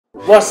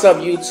What's up,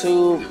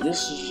 YouTube?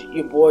 This is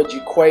your boy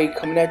Jaquay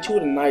coming at you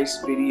with a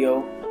nice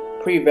video,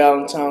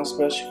 pre-Valentine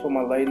special for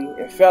my lady.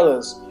 And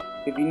fellas,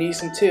 if you need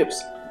some tips,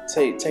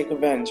 take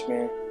advantage,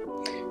 man.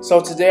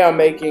 So today I'm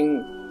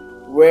making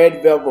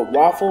red velvet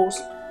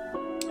waffles.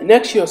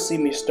 Next you'll see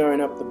me stirring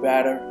up the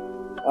batter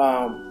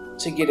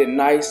to get it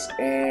nice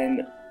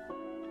and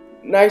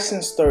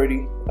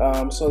sturdy,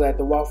 so that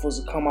the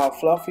waffles will come out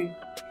fluffy.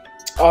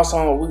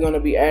 Also, we're going to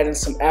be adding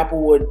some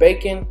applewood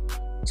bacon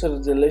to the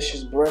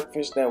delicious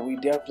breakfast that we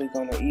definitely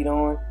gonna eat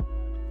on.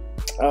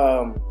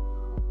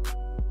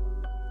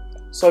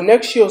 So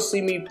next you'll see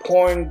me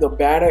pouring the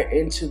batter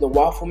into the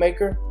waffle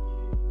maker.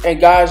 And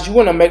guys, you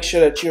want to make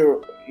sure that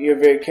you're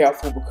very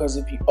careful, because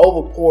if you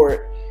over pour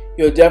it,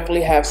 you'll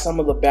definitely have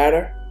some of the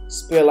batter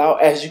spill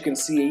out. As you can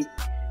see,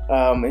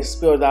 it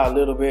spilled out a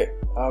little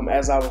bit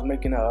as I was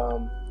making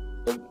the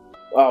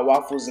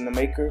waffles in the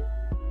maker.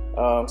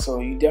 So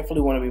you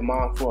definitely want to be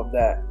mindful of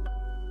that.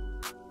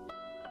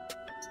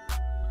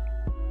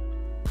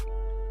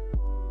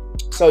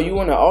 So you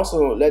want to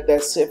also let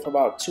that sit for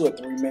about 2 or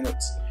 3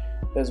 minutes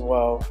as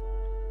well,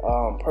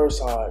 per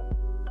side.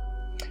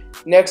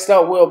 Next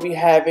up, we'll be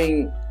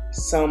having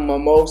some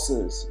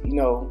mimosas. You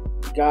know,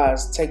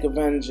 guys, take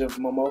advantage of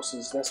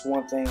mimosas. That's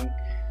one thing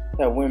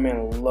that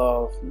women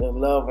love. They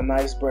love a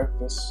nice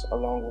breakfast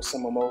along with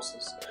some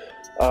mimosas.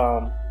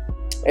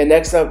 And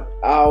next up,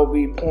 I'll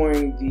be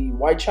pouring the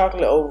white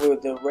chocolate over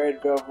the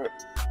red velvet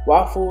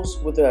waffles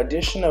with the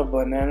addition of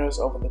bananas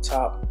over the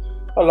top,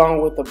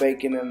 along with the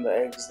bacon and the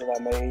eggs that I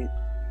made.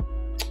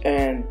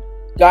 And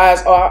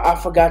guys, I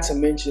forgot to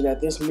mention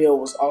that this meal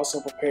was also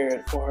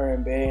prepared for her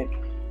in bed.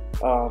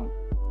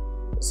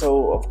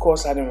 So of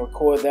course I didn't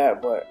record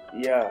that, but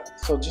yeah.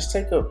 So just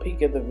take a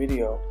peek at the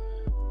video.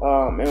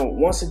 And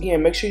once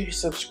again, make sure you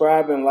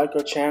subscribe and like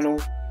our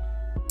channel.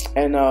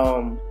 And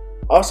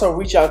also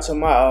reach out to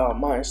my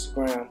my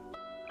Instagram,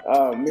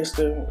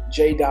 Mr.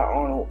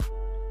 J.Arnold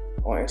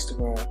on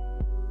Instagram.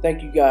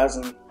 Thank you guys,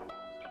 and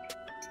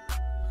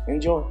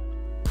enjoy.